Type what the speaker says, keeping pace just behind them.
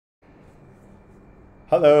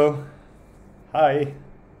Hello, hi,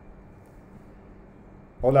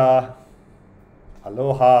 hola,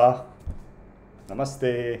 aloha,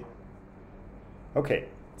 namaste. Okay,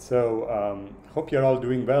 so hope you're all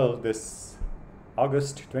doing well this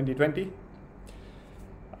August 2020.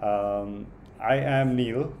 I am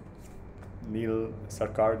Neel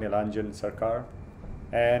Sarkar, Nilanjan Sarkar,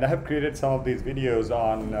 and I have created some of these videos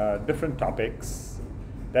on different topics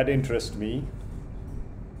that interest me,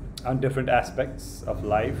 on different aspects of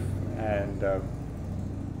life, and uh,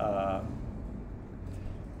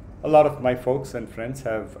 a lot of my folks and friends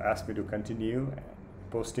have asked me to continue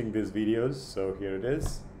posting these videos, so here it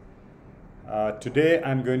is. Today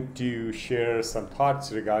I'm going to share some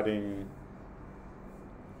thoughts regarding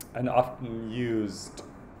an often used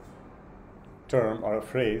term or a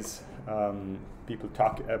phrase. People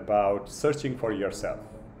talk about searching for yourself,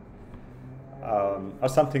 or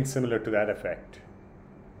something similar to that effect.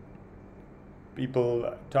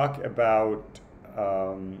 People talk about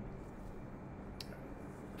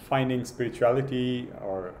finding spirituality,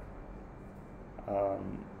 or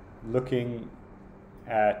looking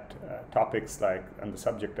at topics like on the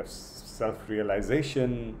subject of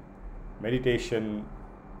self-realization, meditation.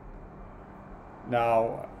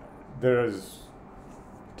 Now, there's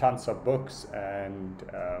tons of books and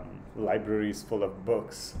libraries full of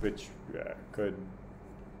books which could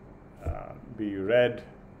be read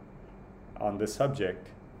on this subject,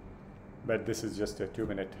 but this is just a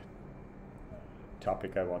 2-minute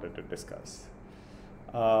topic I wanted to discuss.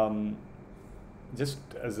 Just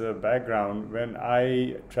as a background, when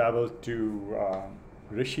I traveled to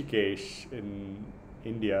Rishikesh in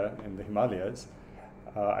India, in the Himalayas,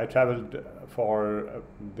 I traveled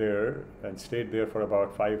there and stayed there for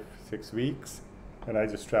about 5-6 weeks, and I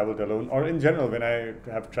just traveled alone. Or in general, when I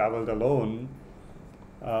have traveled alone,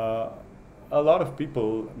 a lot of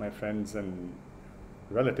people, my friends and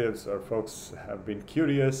relatives or folks, have been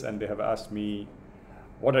curious, and they have asked me,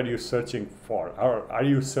 what are you searching for? Or are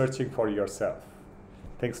you searching for yourself?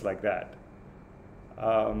 Things like that.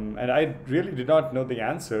 And I really did not know the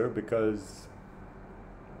answer, because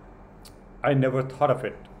I never thought of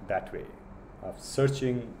it that way, of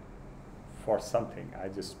searching for something. I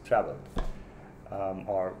just traveled,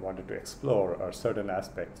 or wanted to explore, or certain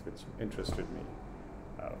aspects which interested me.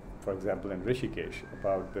 For example, in Rishikesh,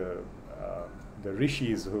 about the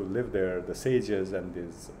rishis who live there, the sages, and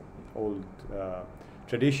these old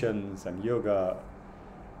traditions and yoga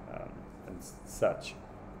and such.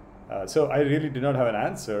 So I really did not have an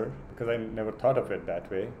answer, because I never thought of it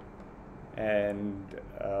that way. And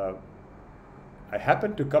I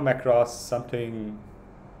happened to come across something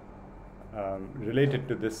related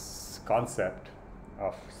to this concept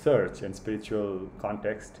of search in spiritual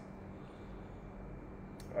context,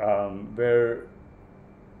 where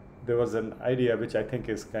there was an idea which I think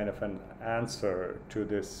is kind of an answer to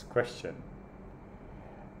this question.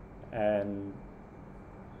 And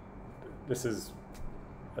this is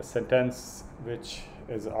a sentence which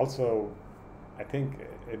is also, I think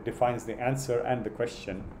it defines the answer and the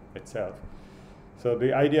question itself. So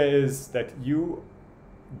the idea is that you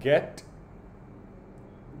get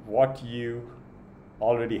what you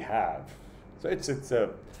already have. So it's a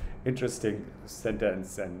interesting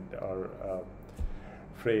sentence or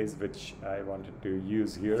phrase which I wanted to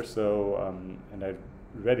use here. So and I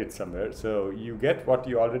read it somewhere. So you get what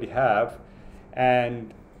you already have,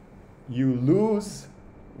 and you lose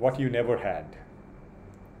what you never had.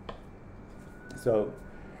 So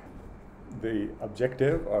the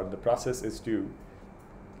objective or the process is to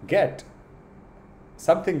get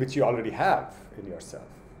something which you already have in yourself,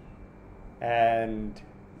 and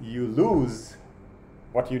you lose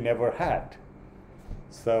what you never had.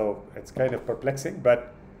 So it's kind of perplexing,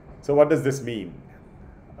 but so what does this mean?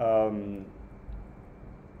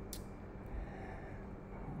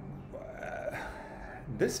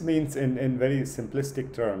 This means, in very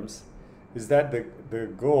simplistic terms, is that the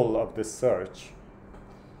goal of this search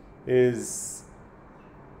is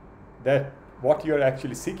that what you're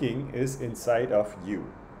actually seeking is inside of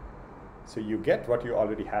you. So you get what you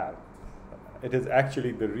already have. It is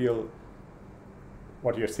actually the real,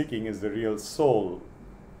 what you're seeking is the real soul,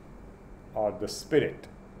 or the spirit,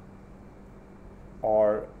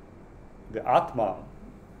 or the Atma,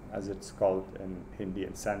 as it's called in Hindi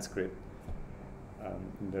and Sanskrit,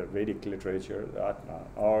 in the Vedic literature, the Atma,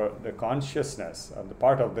 or the consciousness, or the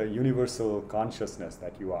part of the universal consciousness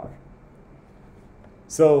that you are.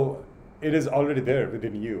 So it is already there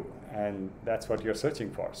within you, and that's what you're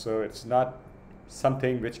searching for. So it's not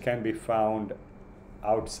something which can be found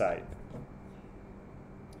outside.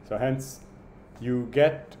 So hence, you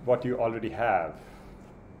get what you already have,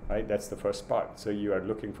 right? That's the first part. So you are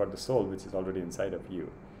looking for the soul, which is already inside of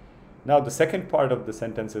you. Now, the second part of the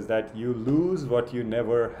sentence is that you lose what you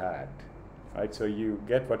never had, right? So you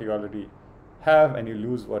get what you already have and you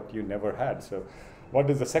lose what you never had. So what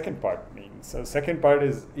does the second part mean? So the second part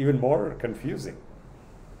is even more confusing.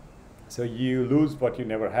 So you lose what you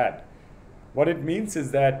never had. What it means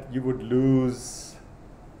is that you would lose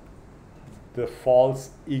the false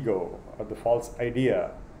ego or the false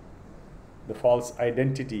idea, the false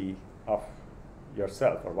identity of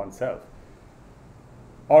yourself or oneself,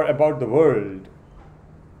 or about the world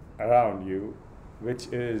around you, which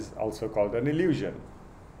is also called an illusion.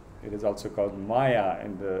 It is also called Maya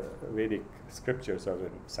in the Vedic scriptures or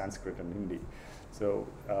in Sanskrit and Hindi. So,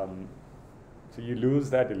 so you lose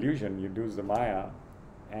that illusion, you lose the Maya,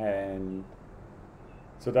 and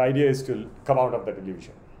so the idea is to come out of that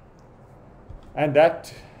illusion. And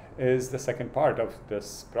that is the second part of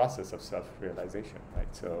this process of self-realization,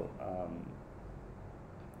 right? So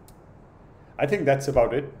I think that's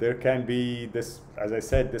about it. There can be this, as I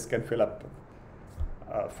said, this can fill up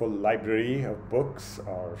a full library of books,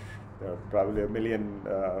 or there are probably a million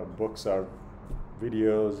books or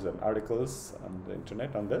videos and articles on the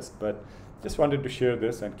internet on this, but just wanted to share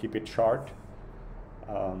this and keep it short.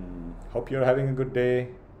 Hope you're having a good day.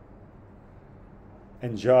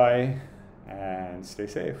 Enjoy and stay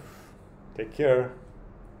safe. Take care.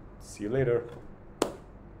 See you later.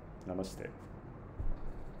 Namaste.